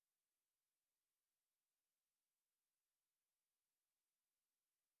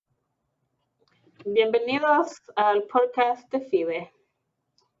Bienvenidos al podcast de FIDE.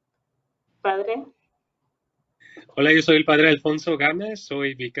 Padre, Hola, yo soy el padre Alfonso Gámez,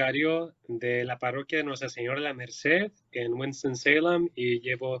 soy vicario de la parroquia de Nuestra Señora de la Merced en Winston-Salem y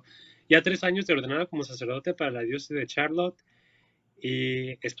llevo ya 3 años de ordenado como sacerdote para la diócesis de Charlotte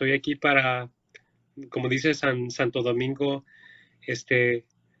y estoy aquí para, como dice Santo Domingo, este,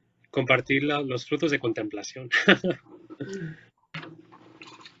 compartir los frutos de contemplación.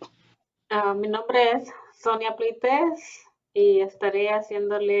 mi nombre es Sonia Plites y estaré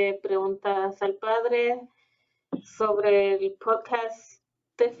haciéndole preguntas al Padre sobre el podcast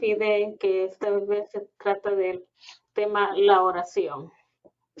de FIDE, que esta vez se trata del tema la oración.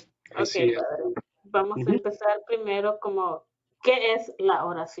 Ok, Así es. Padre, vamos a Ujú. empezar primero como, ¿qué es la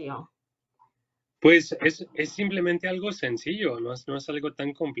oración? Pues es simplemente algo sencillo, no es algo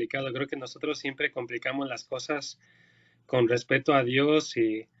tan complicado. Creo que nosotros siempre complicamos las cosas con respeto a Dios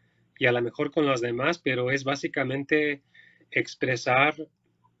y a lo mejor con los demás, pero es básicamente expresar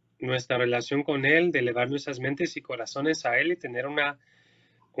nuestra relación con Él, de elevar nuestras mentes y corazones a Él y tener una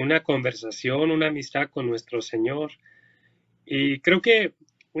conversación, una amistad con nuestro Señor. Y creo que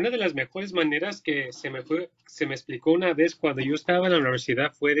una de las mejores maneras que se me explicó una vez cuando yo estaba en la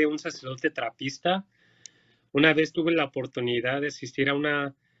universidad fue de un sacerdote trapista. Una vez tuve la oportunidad de asistir a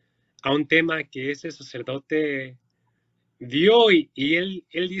un tema que ese sacerdote dio y él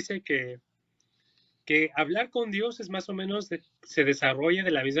dice que hablar con Dios es más o menos, se desarrolla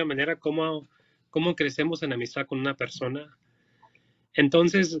de la misma manera como crecemos en amistad con una persona.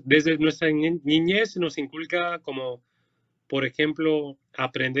 Entonces, desde nuestra niñez nos inculca como, por ejemplo,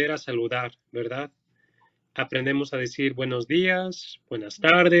 aprender a saludar, ¿verdad? Aprendemos a decir buenos días, buenas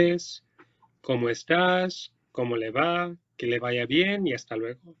tardes, ¿cómo estás? ¿Cómo le va? Que le vaya bien y hasta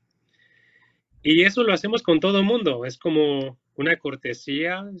luego. Y eso lo hacemos con todo el mundo, es como una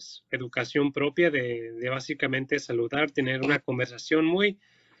cortesía, es educación propia de básicamente saludar, tener una conversación muy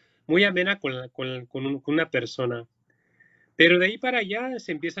amena con una persona. Pero de ahí para allá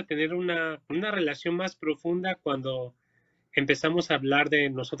se empieza a tener una relación más profunda cuando empezamos a hablar de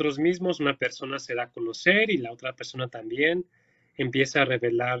nosotros mismos, una persona se da a conocer y la otra persona también empieza a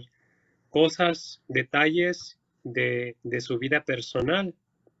revelar cosas, detalles de su vida personal.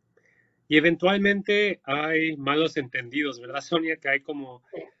 Y eventualmente hay malos entendidos, ¿verdad, Sonia? Que hay como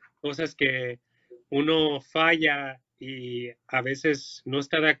cosas que uno falla y a veces no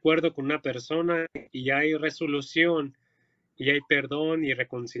está de acuerdo con una persona y hay resolución y hay perdón y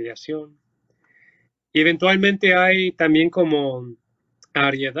reconciliación. Y eventualmente hay también como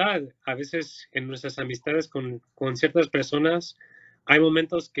ariedad. A veces en nuestras amistades con ciertas personas hay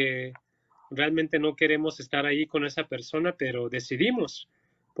momentos que realmente no queremos estar ahí con esa persona, pero decidimos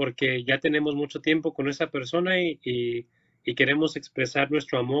porque ya tenemos mucho tiempo con esa persona y queremos expresar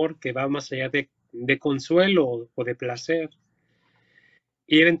nuestro amor que va más allá de consuelo o de placer.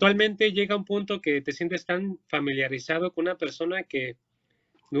 Y eventualmente llega un punto que te sientes tan familiarizado con una persona que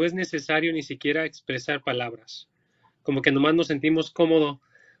no es necesario ni siquiera expresar palabras. Como que nomás nos sentimos cómodo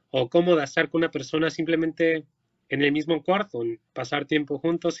o cómoda estar con una persona simplemente en el mismo cuarto, en pasar tiempo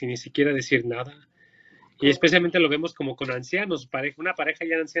juntos y ni siquiera decir nada. Y especialmente lo vemos como con ancianos, una pareja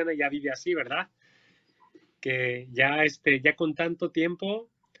ya anciana ya vive así, ¿verdad? Que ya, ya con tanto tiempo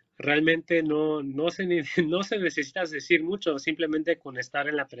realmente no se necesita decir mucho, simplemente con estar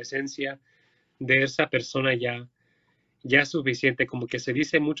en la presencia de esa persona ya es suficiente, como que se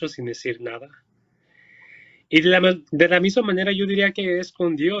dice mucho sin decir nada. Y de la misma manera yo diría que es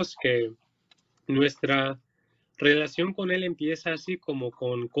con Dios, que nuestra relación con Él empieza así como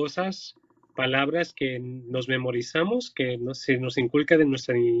con cosas, palabras que nos memorizamos, que se nos inculca de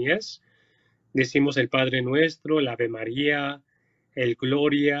nuestra niñez. Decimos el Padre Nuestro, el Ave María, el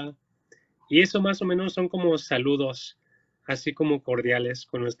Gloria, y eso más o menos son como saludos, así como cordiales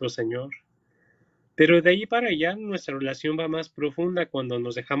con nuestro Señor. Pero de ahí para allá nuestra relación va más profunda cuando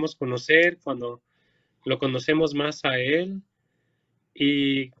nos dejamos conocer, cuando lo conocemos más a Él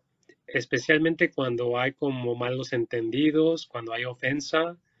y especialmente cuando hay como malos entendidos, cuando hay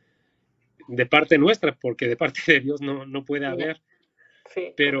ofensa de parte nuestra, porque de parte de Dios no puede Yeah, haber,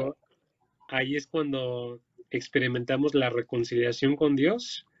 sí, pero correcto. ahí es cuando experimentamos la reconciliación con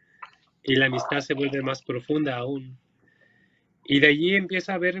Dios y la amistad se vuelve más profunda aún. Y de allí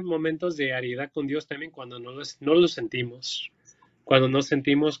empieza a haber momentos de ariedad con Dios también cuando no lo sentimos, cuando no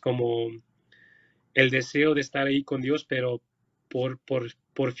sentimos como el deseo de estar ahí con Dios, pero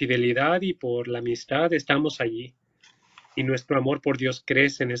por fidelidad y por la amistad estamos allí y nuestro amor por Dios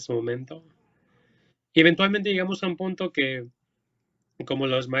crece en ese momento. Y eventualmente llegamos a un punto que, como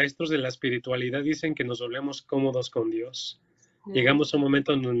los maestros de la espiritualidad dicen, que nos volvemos cómodos con Dios, Llegamos a un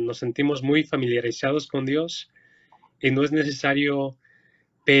momento donde nos sentimos muy familiarizados con Dios y no es necesario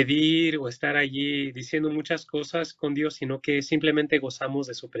pedir o estar allí diciendo muchas cosas con Dios, sino que simplemente gozamos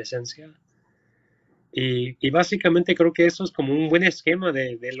de su presencia. Y básicamente creo que eso es como un buen esquema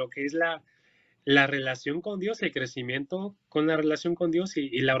de lo que es la relación con Dios, el crecimiento con la relación con Dios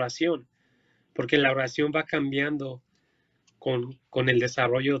y la oración, porque la oración va cambiando con el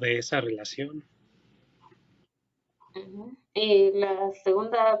desarrollo de esa relación. Ujú. Y la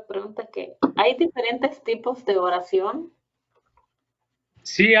segunda pregunta que, ¿hay diferentes tipos de oración?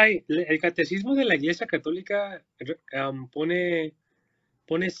 Sí, el catecismo de la Iglesia Católica pone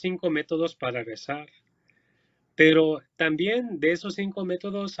 5 métodos para rezar, pero también de esos 5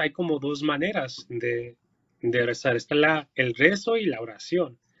 métodos hay como dos maneras de rezar. Está el rezo y la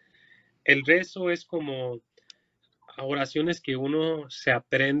oración. El rezo es como oraciones que uno se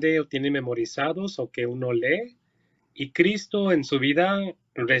aprende o tiene memorizados o que uno lee, y Cristo en su vida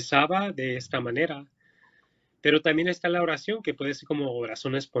rezaba de esta manera. Pero también está la oración, que puede ser como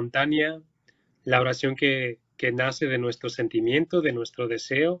oración espontánea, la oración que nace de nuestro sentimiento, de nuestro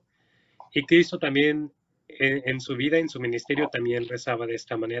deseo. Y Cristo también en su vida, en su ministerio, también rezaba de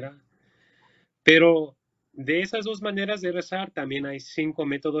esta manera. Pero de esas dos maneras de rezar, también hay 5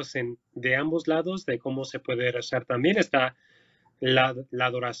 métodos de ambos lados de cómo se puede rezar. También está la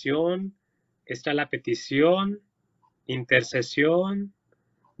adoración, está la petición, intercesión,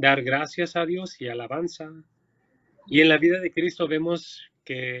 dar gracias a Dios y alabanza. Y en la vida de Cristo vemos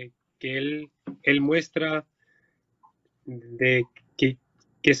que él muestra de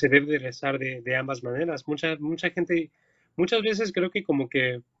que se debe de rezar de ambas maneras. Mucha gente, muchas veces creo que como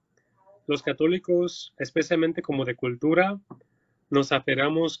que los católicos, especialmente como de cultura, nos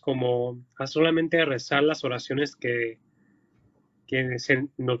aferramos como a solamente rezar las oraciones que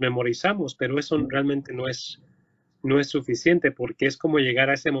nos memorizamos, pero eso realmente no es suficiente, porque es como llegar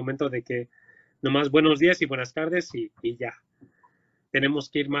a ese momento de que nomás buenos días y buenas tardes y ya. Tenemos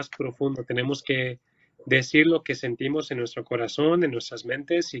que ir más profundo, tenemos que decir lo que sentimos en nuestro corazón, en nuestras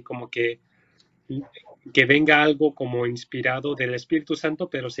mentes, y como que venga algo como inspirado del Espíritu Santo,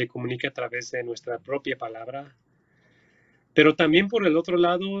 pero se comunica a través de nuestra propia palabra. Pero también por el otro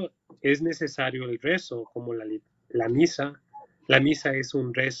lado es necesario el rezo, como la misa. La misa es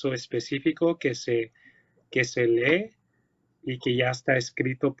un rezo específico que se lee y que ya está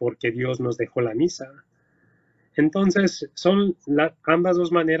escrito porque Dios nos dejó la misa. Entonces, son ambas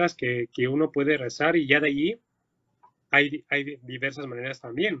dos maneras que uno puede rezar, y ya de allí hay diversas maneras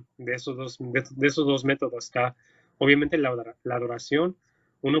también de esos dos métodos. Está obviamente la adoración.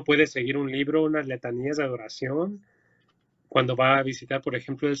 Uno puede seguir un libro, unas letanías de adoración, cuando va a visitar, por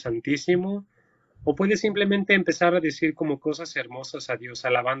ejemplo, el Santísimo, o puede simplemente empezar a decir como cosas hermosas a Dios,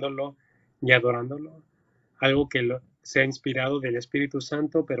 alabándolo y adorándolo. Algo que sea inspirado del Espíritu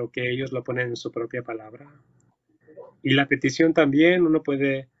Santo, pero que ellos lo ponen en su propia palabra. Y la petición también, uno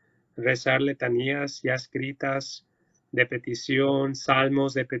puede rezar letanías ya escritas de petición,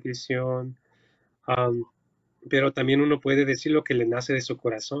 salmos de petición, um, pero también uno puede decir lo que le nace de su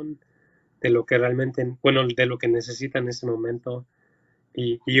corazón, de lo que realmente, bueno, de lo que necesita en ese momento,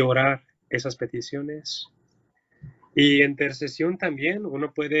 y orar esas peticiones. Y intercesión también,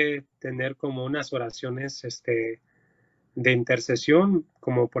 uno puede tener como unas oraciones de intercesión,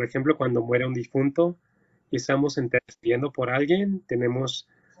 como por ejemplo cuando muere un difunto y estamos intercediendo por alguien, tenemos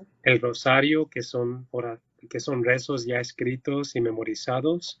el rosario, que son rezos ya escritos y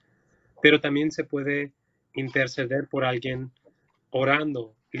memorizados, pero también se puede interceder por alguien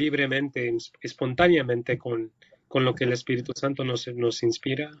orando libremente, espontáneamente, con lo que el Espíritu Santo nos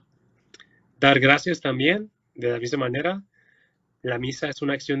inspira. Dar gracias también, de la misma manera. La misa es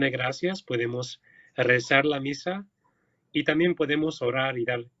una acción de gracias, podemos rezar la misa y también podemos orar y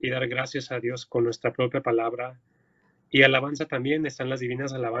dar gracias a Dios con nuestra propia palabra. Y alabanza también, están las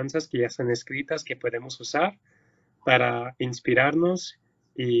divinas alabanzas que ya están escritas, que podemos usar para inspirarnos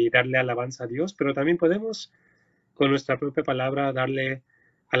y darle alabanza a Dios, pero también podemos con nuestra propia palabra darle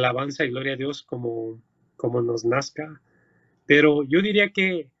alabanza y gloria a Dios como nos nazca. Pero yo diría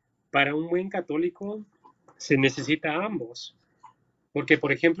que para un buen católico se necesita ambos, porque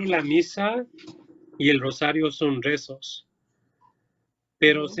por ejemplo la misa y el rosario son rezos,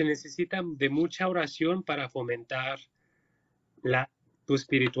 pero se necesita de mucha oración para fomentar tu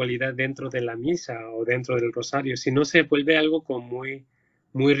espiritualidad dentro de la misa o dentro del rosario. Si no, se vuelve algo como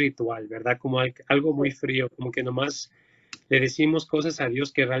muy ritual, ¿verdad? Como algo muy frío, como que nomás le decimos cosas a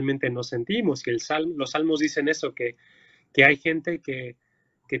Dios que realmente no sentimos. Y los salmos dicen eso, que hay gente que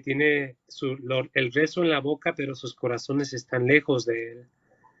tiene el rezo en la boca, pero sus corazones están lejos de él.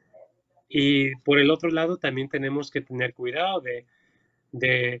 Y por el otro lado, también tenemos que tener cuidado de,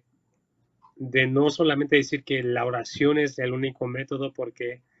 de no solamente decir que la oración es el único método,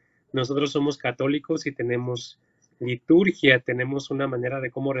 porque nosotros somos católicos y tenemos liturgia, tenemos una manera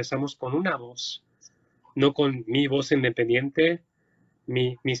de cómo rezamos con una voz, no con mi voz independiente,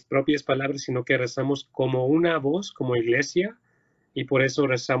 mis propias palabras, sino que rezamos como una voz, como iglesia, y por eso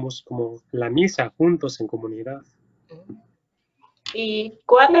rezamos como la misa juntos en comunidad. ¿Y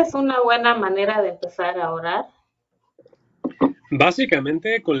cuál es una buena manera de empezar a orar?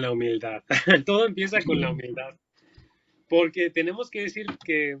 Básicamente con la humildad. Todo empieza con la humildad. Porque tenemos que decir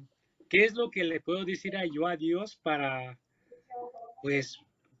que, ¿qué es lo que le puedo decir yo a Dios para, pues,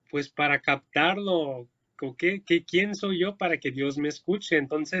 pues para captarlo? ¿Quién soy yo para que Dios me escuche?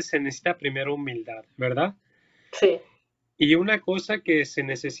 Entonces se necesita primero humildad, ¿verdad? Sí. Y una cosa que se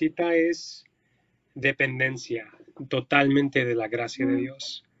necesita es dependencia totalmente de la gracia de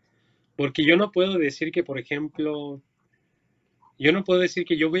Dios. Porque yo no puedo decir que, por ejemplo, yo no puedo decir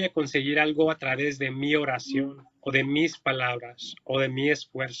que yo voy a conseguir algo a través de mi oración o de mis palabras o de mi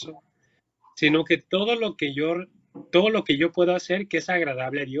esfuerzo, sino que todo lo que yo puedo hacer que es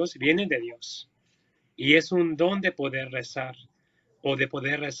agradable a Dios viene de Dios. Y es un don de poder rezar o de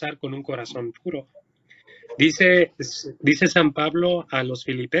poder rezar con un corazón puro. Dice San Pablo a los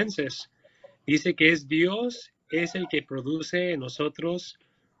filipenses, dice que es Dios, es el que produce en nosotros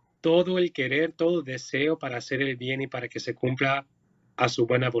todo el querer, todo deseo para hacer el bien y para que se cumpla a su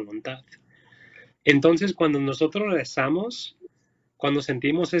buena voluntad. Entonces, cuando nosotros rezamos, cuando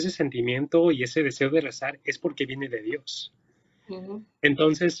sentimos ese sentimiento y ese deseo de rezar, es porque viene de Dios.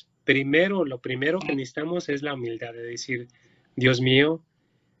 Entonces, lo primero que necesitamos es la humildad de decir, Dios mío,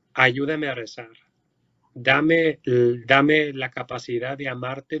 ayúdame a rezar. Dame la capacidad de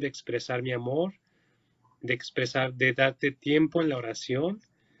amarte, de expresar mi amor, de darte tiempo en la oración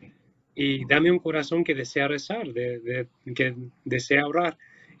y dame un corazón que desea rezar, que desea orar.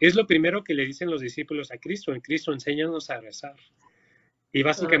 Es lo primero que le dicen los discípulos a Cristo. En Cristo, enséñanos a rezar. Y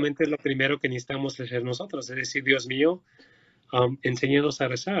básicamente es lo primero que necesitamos hacer nosotros, es decir, Dios mío, enséñanos a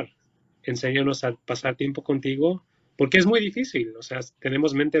rezar, enséñanos a pasar tiempo contigo, porque es muy difícil, o sea,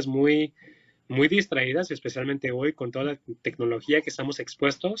 tenemos mentes muy distraídas, especialmente hoy con toda la tecnología que estamos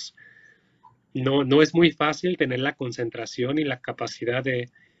expuestos. No es muy fácil tener la concentración y la capacidad de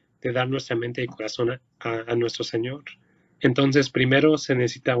dar nuestra mente y corazón a nuestro Señor. Entonces, primero se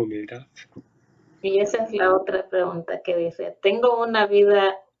necesita humildad. Y esa es la otra pregunta que dice, tengo una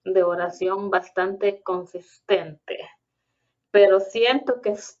vida de oración bastante consistente, pero siento que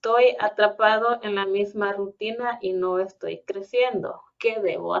estoy atrapado en la misma rutina y no estoy creciendo. ¿Qué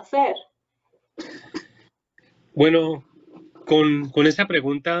debo hacer? Bueno, con esa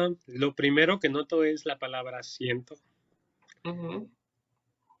pregunta, lo primero que noto es la palabra siento.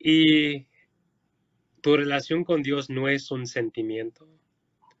 Y tu relación con Dios no es un sentimiento.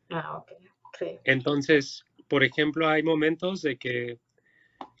 Ok, sí. Entonces, por ejemplo, hay momentos de que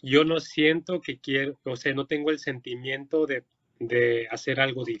yo no siento que quiero, o sea, no tengo el sentimiento de hacer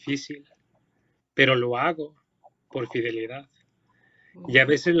algo difícil, pero lo hago por fidelidad. Y a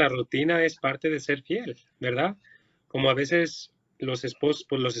veces la rutina es parte de ser fiel, ¿verdad? Como a veces pues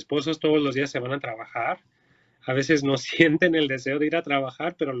los esposos todos los días se van a trabajar, a veces no sienten el deseo de ir a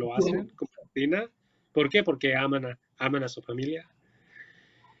trabajar, pero lo hacen como rutina. ¿Por qué? Porque aman a su familia.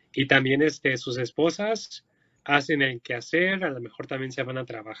 Y también sus esposas hacen el quehacer, a lo mejor también se van a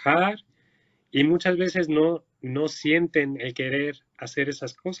trabajar y muchas veces no sienten el querer hacer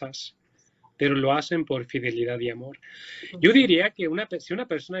esas cosas, pero lo hacen por fidelidad y amor. Yo diría que si una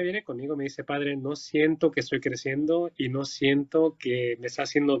persona viene conmigo y me dice, Padre, no siento que estoy creciendo y no siento que me está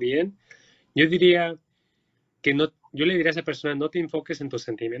haciendo bien, yo diría que no, yo le diría a esa persona, no te enfoques en tu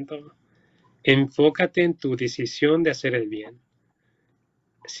sentimiento, enfócate en tu decisión de hacer el bien.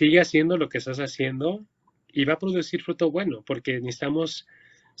 Sigue haciendo lo que estás haciendo y va a producir fruto bueno, porque necesitamos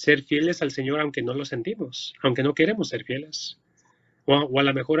ser fieles al Señor aunque no lo sentimos, aunque no queremos ser fieles. O a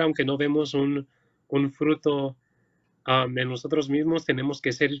lo mejor aunque no vemos un fruto en nosotros mismos, tenemos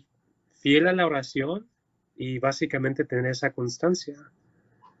que ser fiel a la oración y básicamente tener esa constancia.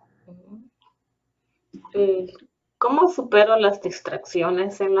 ¿Cómo supero las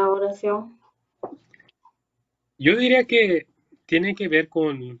distracciones en la oración? Yo diría que tiene que ver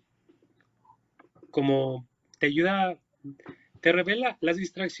con como te ayuda, te revela, las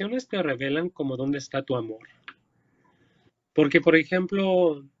distracciones te revelan como dónde está tu amor. Porque, por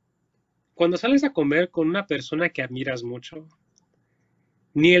ejemplo, cuando sales a comer con una persona que admiras mucho,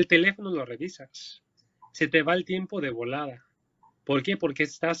 ni el teléfono lo revisas. Se te va el tiempo de volada. ¿Por qué? Porque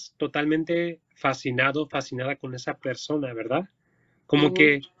estás totalmente fascinada con esa persona, ¿verdad? Como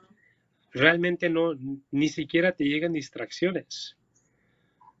que realmente no, ni siquiera te llegan distracciones.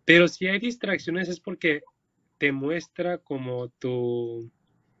 Pero si hay distracciones es porque te muestra como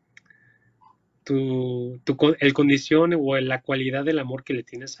el condición o la cualidad del amor que le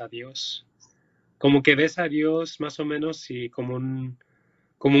tienes a Dios. Como que ves a Dios más o menos y como un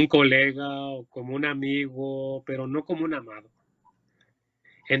colega o como un amigo, pero no como un amado.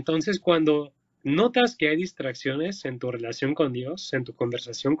 Entonces, cuando notas que hay distracciones en tu relación con Dios, en tu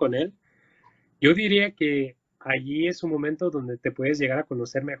conversación con Él, yo diría que allí es un momento donde te puedes llegar a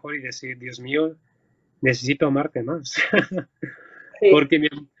conocer mejor y decir, Dios mío, necesito amarte más. Sí. Porque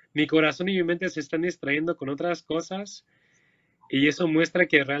mi corazón y mi mente se están distrayendo con otras cosas y eso muestra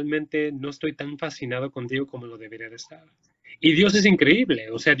que realmente no estoy tan fascinado contigo como lo debería de estar. Y Dios es increíble,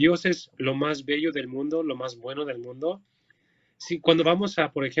 o sea, Dios es lo más bello del mundo, lo más bueno del mundo. Sí, cuando vamos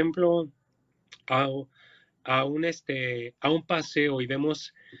a, por ejemplo, a, a un paseo y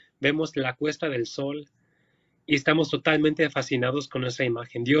vemos la cuesta del sol y estamos totalmente fascinados con esa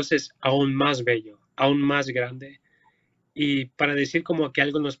imagen. Dios es aún más bello, aún más grande. Y para decir como que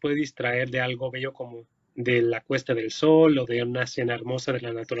algo nos puede distraer de algo bello como de la cuesta del sol o de una escena hermosa de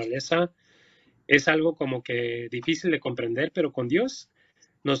la naturaleza, es algo como que difícil de comprender, pero con Dios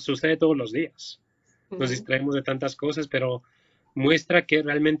nos sucede todos los días. Nos Ujú. distraemos de tantas cosas, pero muestra que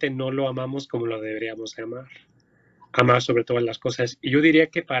realmente no lo amamos como lo deberíamos de amar. Amar sobre todas las cosas. Y yo diría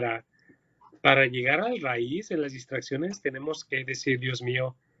que para llegar al raíz de las distracciones tenemos que decir, Dios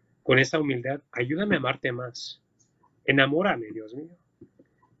mío, con esa humildad, ayúdame a amarte más. Enamórame, Dios mío.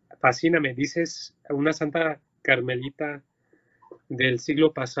 Fascíname. Dices, una santa carmelita del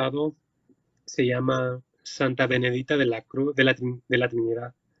siglo pasado se llama Santa Benedita de la Cruz, de la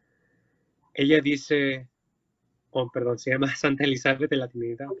Trinidad. Ella dice, oh, perdón, se llama Santa Elizabeth de la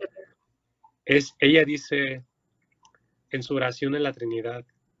Trinidad. Ella dice en su oración en la Trinidad,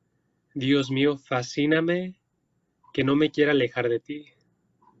 Dios mío, fascíname que no me quiera alejar de ti.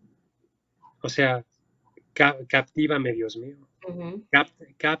 O sea, captívame, Dios mío. Ujú.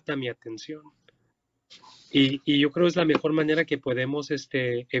 Capta mi atención. Y yo creo que es la mejor manera que podemos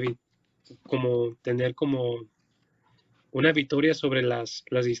como tener como una victoria sobre las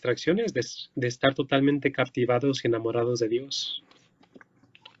distracciones de estar totalmente captivados y enamorados de Dios.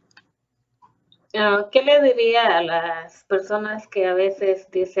 ¿Qué le diría a las personas que a veces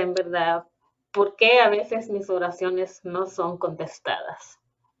dicen, verdad, por qué a veces mis oraciones no son contestadas?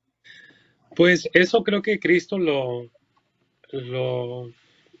 Pues eso creo que Cristo lo,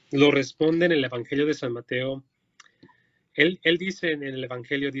 lo responde en el Evangelio de San Mateo. Él dice en el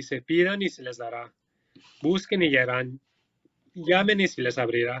Evangelio, dice, pidan y se les dará, busquen y hallarán, llamen y se les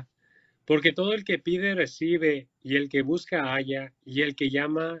abrirá, porque todo el que pide recibe, y el que busca halla, y el que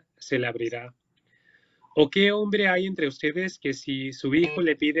llama se le abrirá. ¿O qué hombre hay entre ustedes que si su hijo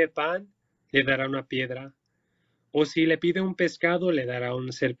le pide pan, le dará una piedra? ¿O si le pide un pescado, le dará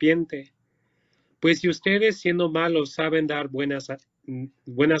una serpiente? Pues si ustedes, siendo malos, saben dar buenas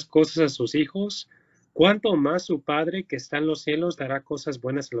cosas a sus hijos, ¿cuánto más su Padre que está en los cielos dará cosas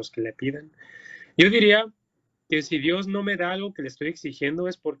buenas a los que le pidan? Yo diría que si Dios no me da algo que le estoy exigiendo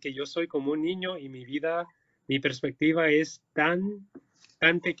es porque yo soy como un niño y mi vida, mi perspectiva es tan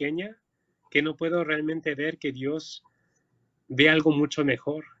pequeña que no puedo realmente ver que Dios ve algo mucho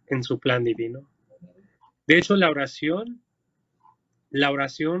mejor en su plan divino. De hecho, la oración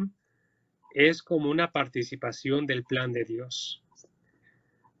es como una participación del plan de Dios.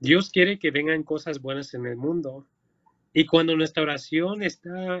 Dios quiere que vengan cosas buenas en el mundo y cuando nuestra oración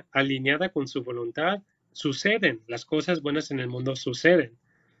está alineada con su voluntad, suceden, las cosas buenas en el mundo suceden,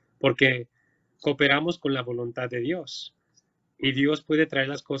 porque cooperamos con la voluntad de Dios y Dios puede traer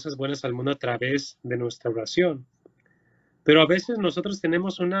las cosas buenas al mundo a través de nuestra oración. Pero a veces nosotros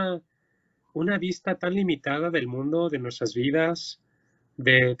tenemos una vista tan limitada del mundo, de nuestras vidas,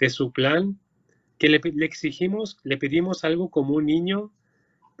 de su plan, que le exigimos, le pedimos algo como un niño,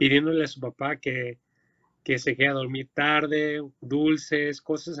 pidiéndole a su papá que se quede a dormir tarde, dulces,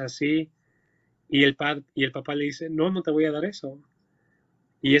 cosas así, y el papá le dice, no, no te voy a dar eso.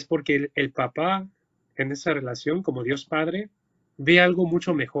 Y es porque el papá, en esa relación como Dios Padre, ve algo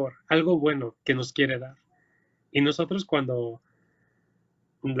mucho mejor, algo bueno que nos quiere dar. Y nosotros cuando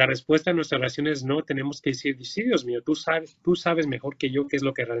la respuesta a nuestra oración es no, tenemos que decir, sí, Dios mío, tú sabes mejor que yo qué es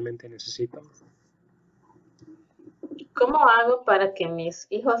lo que realmente necesito. ¿Cómo hago para que mis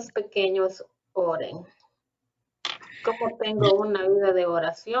hijos pequeños oren? ¿Cómo tengo una vida de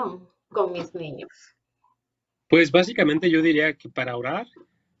oración con mis niños? Pues básicamente yo diría que para orar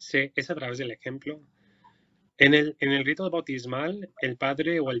es a través del ejemplo. En el rito bautismal, el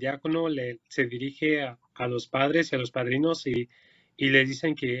padre o el diácono se dirige a los padres y a los padrinos y les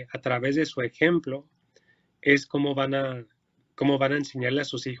dicen que a través de su ejemplo es cómo van a enseñarle a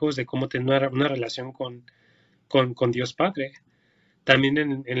sus hijos de cómo tener una relación con Dios Padre. También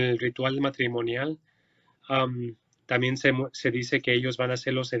en el ritual matrimonial, también se dice que ellos van a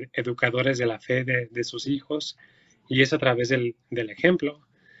ser los educadores de la fe de sus hijos, y es a través del ejemplo.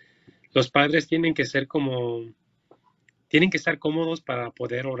 Los padres tienen que estar cómodos para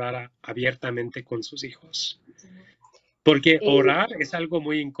poder orar abiertamente con sus hijos. Porque Y orar es algo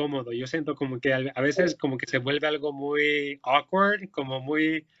muy incómodo. Yo siento como que a veces como que se vuelve algo muy awkward, como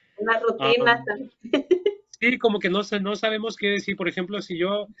muy... una rutina um, también. sí, como que no sabemos qué decir. Por ejemplo, si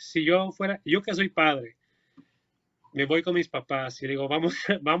yo fuera, yo que soy padre, me voy con mis papás y digo, vamos,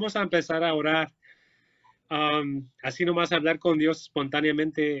 vamos a empezar a orar. Así nomás hablar con Dios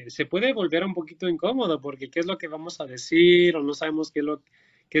espontáneamente se puede volver un poquito incómodo porque qué es lo que vamos a decir o no sabemos qué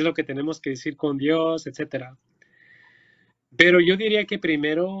es lo que tenemos que decir con Dios, etcétera. Pero yo diría que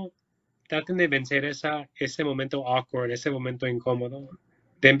primero traten de vencer ese momento awkward, ese momento incómodo,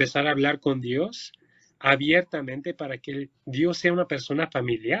 de empezar a hablar con Dios abiertamente para que Dios sea una persona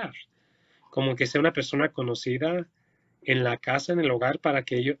familiar, como que sea una persona conocida en la casa, en el hogar, para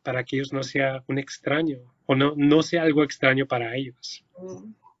que ellos no sea un extraño o no sea algo extraño para ellos.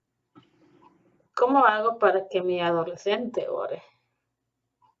 ¿Cómo hago para que mi adolescente ore?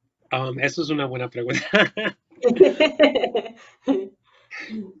 Eso es una buena pregunta.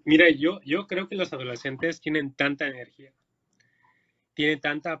 Mira, yo creo que los adolescentes tienen tanta energía, tienen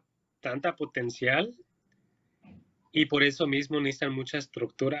tanta potencial y por eso mismo necesitan mucha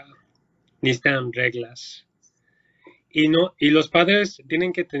estructura, necesitan reglas. Y los padres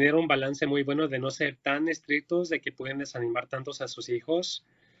tienen que tener un balance muy bueno de no ser tan estrictos de que pueden desanimar tantos a sus hijos,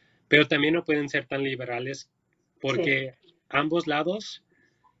 pero también no pueden ser tan liberales Sí. porque ambos lados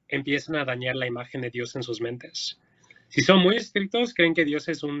empiezan a dañar la imagen de Dios en sus mentes. Si son muy estrictos, creen que Dios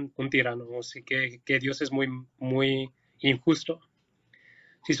es un tirano, o sea, que Dios es muy injusto.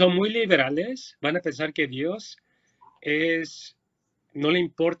 Si son muy liberales, van a pensar que Dios no le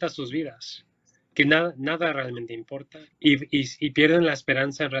importa sus vidas, que nada realmente importa, y pierden la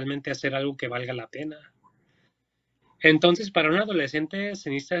esperanza en realmente hacer algo que valga la pena. Entonces, para un adolescente se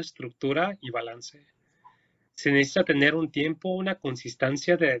necesita estructura y balance. Se necesita tener un tiempo, una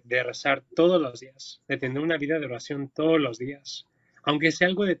consistencia de rezar todos los días, de tener una vida de oración todos los días, aunque sea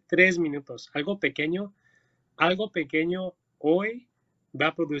algo de 3 minutos, algo pequeño hoy va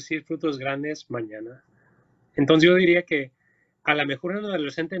a producir frutos grandes mañana. Entonces yo diría que a lo mejor un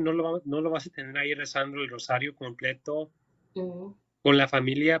adolescente no lo vas a tener ahí rezando el rosario completo Mm, con la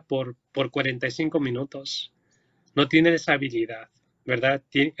familia por 45 minutos. No tiene esa habilidad, ¿verdad?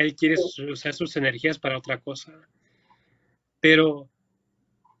 Él quiere sí. usar sus energías para otra cosa. Pero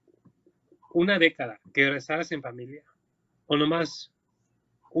una década que rezaras en familia, o nomás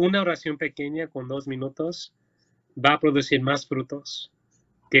una oración pequeña con 2 minutos, va a producir más frutos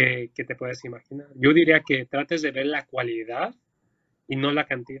que te puedes imaginar. Yo diría que trates de ver la cualidad y no la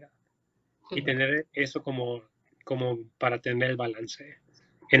cantidad, y Mm. tener eso como para tener el balance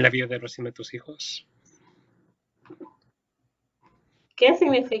en la vida de los de tus hijos. ¿Qué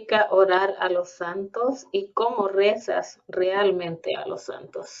significa orar a los santos y cómo rezas realmente a los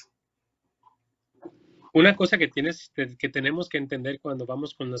santos? Una cosa que tenemos que entender cuando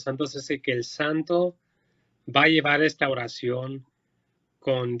vamos con los santos es que el santo va a llevar esta oración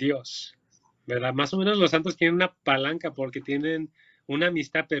con Dios, ¿verdad? Más o menos los santos tienen una palanca porque tienen una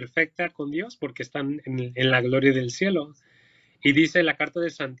amistad perfecta con Dios porque están en la gloria del cielo. Y dice la carta de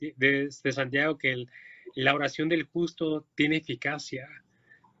Santiago que la oración del justo tiene eficacia,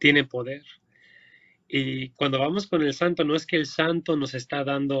 tiene poder. Y cuando vamos con el santo, no es que el santo nos está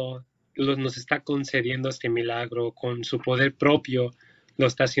concediendo este milagro con su poder propio, lo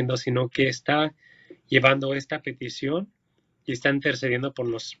está haciendo, sino que está llevando esta petición y está intercediendo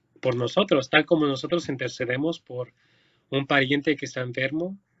por nosotros, tal como nosotros intercedemos por un pariente que está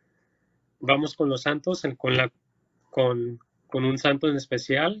enfermo. Vamos con los santos, con, con un santo en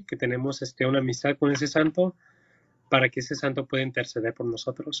especial, que tenemos una amistad con ese santo, para que ese santo pueda interceder por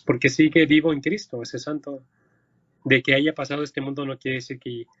nosotros, porque sigue vivo en Cristo, ese santo. De que haya pasado este mundo no quiere decir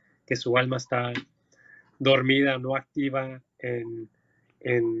que su alma está dormida, no activa en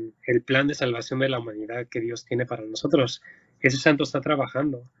el plan de salvación de la humanidad que Dios tiene para nosotros. Ese santo está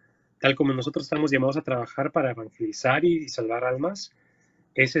trabajando, tal como nosotros estamos llamados a trabajar para evangelizar y salvar almas.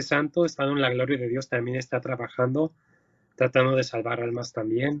 Ese santo, estando en la gloria de Dios, también está trabajando, tratando de salvar almas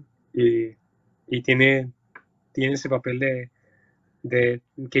también, y tiene ese papel de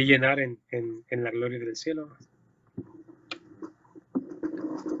que llenar en la gloria del cielo.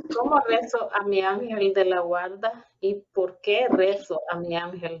 ¿Cómo rezo a mi ángel de la guarda? ¿Y por qué rezo a mi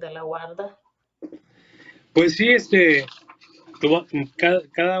ángel de la guarda? Pues sí,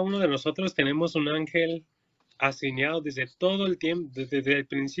 cada uno de nosotros tenemos un ángel asignado desde todo el tiempo, desde el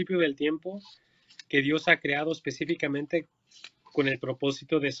principio del tiempo, que Dios ha creado específicamente con el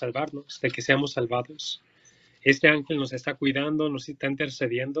propósito de salvarnos, de que seamos salvados. Este ángel nos está cuidando, nos está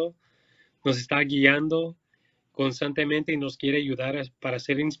intercediendo, nos está guiando constantemente y nos quiere ayudar para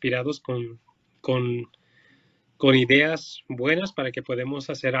ser inspirados con, con ideas buenas para que podamos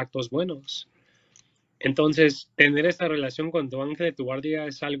hacer actos buenos. Entonces, tener esta relación con tu ángel de tu guardia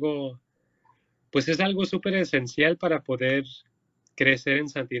es algo, pues es algo súper esencial para poder crecer en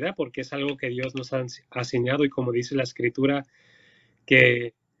santidad, porque es algo que Dios nos ha asignado y como dice la escritura,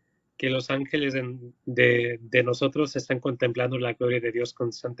 que, que los ángeles de nosotros están contemplando la gloria de Dios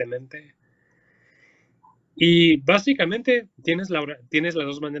constantemente. Y básicamente tienes las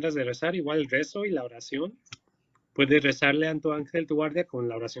dos maneras de rezar, igual el rezo y la oración. Puedes rezarle a tu ángel, tu guardia, con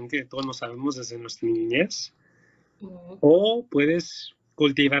la oración que todos nos sabemos desde nuestra niñez. O puedes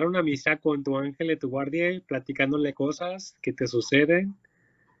cultivar una amistad con tu ángel y tu guardia, platicándole cosas que te suceden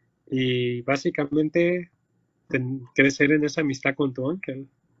y básicamente crecer en esa amistad con tu ángel.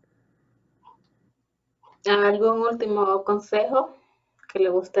 ¿Algún último consejo que le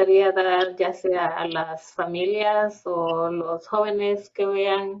gustaría dar, ya sea a las familias o los jóvenes que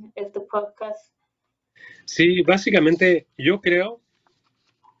vean este podcast? Sí, básicamente yo creo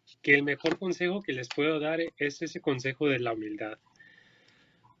que el mejor consejo que les puedo dar es ese consejo de la humildad.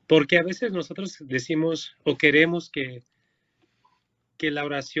 Porque a veces nosotros decimos o queremos que la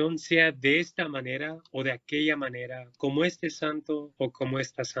oración sea de esta manera o de aquella manera, como este santo o como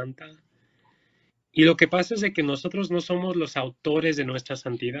esta santa. Y lo que pasa es de que nosotros no somos los autores de nuestra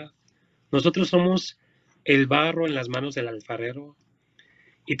santidad. Nosotros somos el barro en las manos del alfarero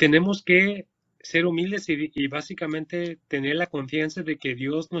y tenemos que ser humildes y básicamente tener la confianza de que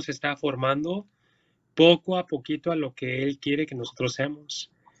Dios nos está formando poco a poquito a lo que Él quiere que nosotros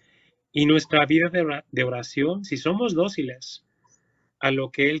seamos. Y nuestra vida de oración, si somos dóciles a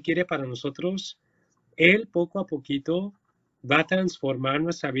lo que Él quiere para nosotros, Él poco a poquito va a transformar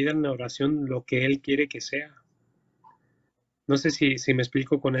nuestra vida en la oración lo que Él quiere que sea. No sé si me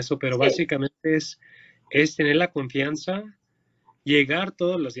explico con eso, pero Sí, básicamente es tener la confianza, llegar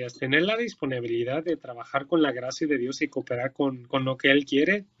todos los días, tener la disponibilidad de trabajar con la gracia de Dios y cooperar con lo que Él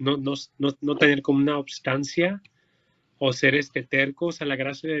quiere, no tener como una obstancia o ser tercos a la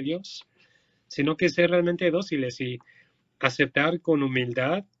gracia de Dios, sino que ser realmente dóciles y aceptar con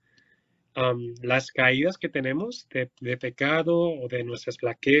humildad las caídas que tenemos de pecado o de nuestras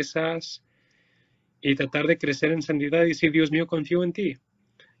flaquezas y tratar de crecer en santidad y decir, Dios mío, confío en ti.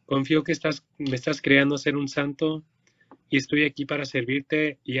 Confío que me estás creando ser un santo y estoy aquí para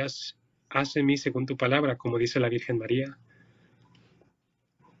servirte y haz en mí según tu palabra, como dice la Virgen María.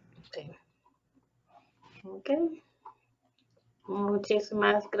 sí. Ok.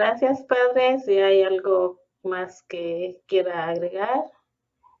 Muchísimas gracias, padre. Si hay algo más que quiera agregar,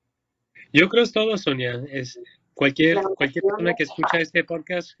 Yo creo es todo, Sonia. las Cualquier persona oraciones. que escucha este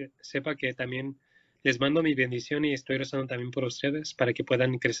podcast sepa que también les mando mi bendición y estoy rezando también por ustedes para que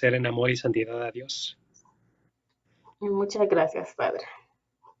puedan crecer en amor y santidad a Dios. Muchas gracias, padre.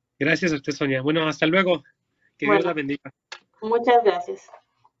 Gracias a usted, Sonia. Bueno, hasta luego. Que Dios la Bueno, bendiga. muchas gracias.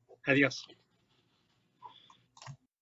 Adiós.